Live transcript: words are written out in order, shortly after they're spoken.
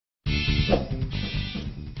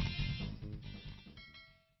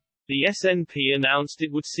The SNP announced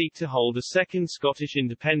it would seek to hold a second Scottish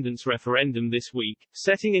independence referendum this week,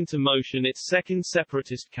 setting into motion its second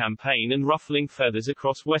separatist campaign and ruffling feathers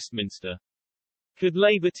across Westminster. Could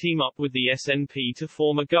Labour team up with the SNP to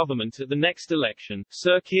form a government at the next election?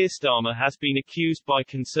 Sir Keir Starmer has been accused by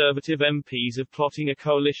Conservative MPs of plotting a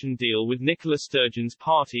coalition deal with Nicola Sturgeon's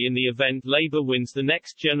party in the event Labour wins the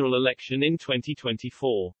next general election in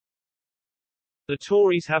 2024. The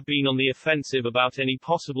Tories have been on the offensive about any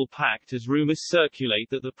possible pact as rumours circulate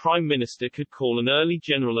that the Prime Minister could call an early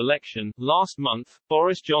general election. Last month,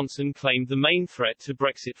 Boris Johnson claimed the main threat to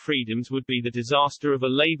Brexit freedoms would be the disaster of a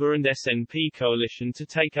Labour and SNP coalition to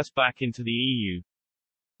take us back into the EU.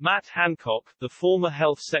 Matt Hancock, the former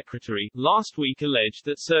Health Secretary, last week alleged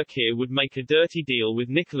that Sir Keir would make a dirty deal with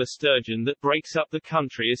Nicola Sturgeon that breaks up the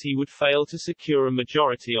country as he would fail to secure a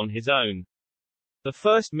majority on his own. The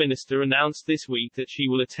First Minister announced this week that she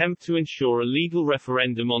will attempt to ensure a legal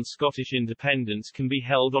referendum on Scottish independence can be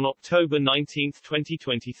held on October 19,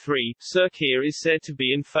 2023. Sir Keir is said to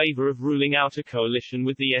be in favour of ruling out a coalition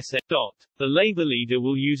with the SNP. The Labour leader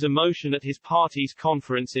will use a motion at his party's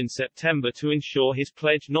conference in September to ensure his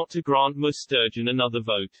pledge not to grant Ms Sturgeon another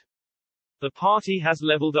vote. The party has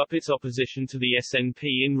levelled up its opposition to the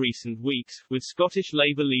SNP in recent weeks, with Scottish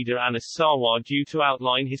Labour leader Anas Sarwar due to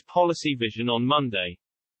outline his policy vision on Monday.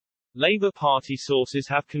 Labour Party sources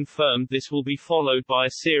have confirmed this will be followed by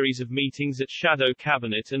a series of meetings at Shadow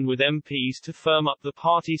Cabinet and with MPs to firm up the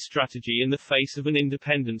party's strategy in the face of an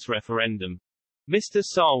independence referendum. Mr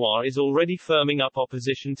Sarwar is already firming up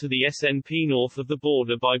opposition to the SNP north of the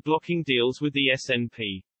border by blocking deals with the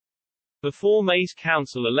SNP. Before May's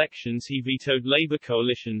council elections he vetoed Labour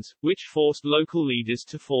coalitions, which forced local leaders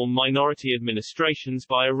to form minority administrations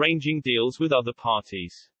by arranging deals with other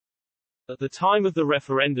parties. At the time of the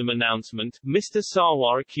referendum announcement, Mr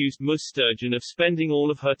Sarwar accused Ms Sturgeon of spending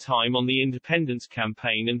all of her time on the independence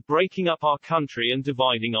campaign and breaking up our country and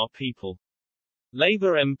dividing our people.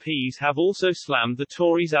 Labour MPs have also slammed the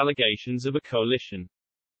Tories' allegations of a coalition.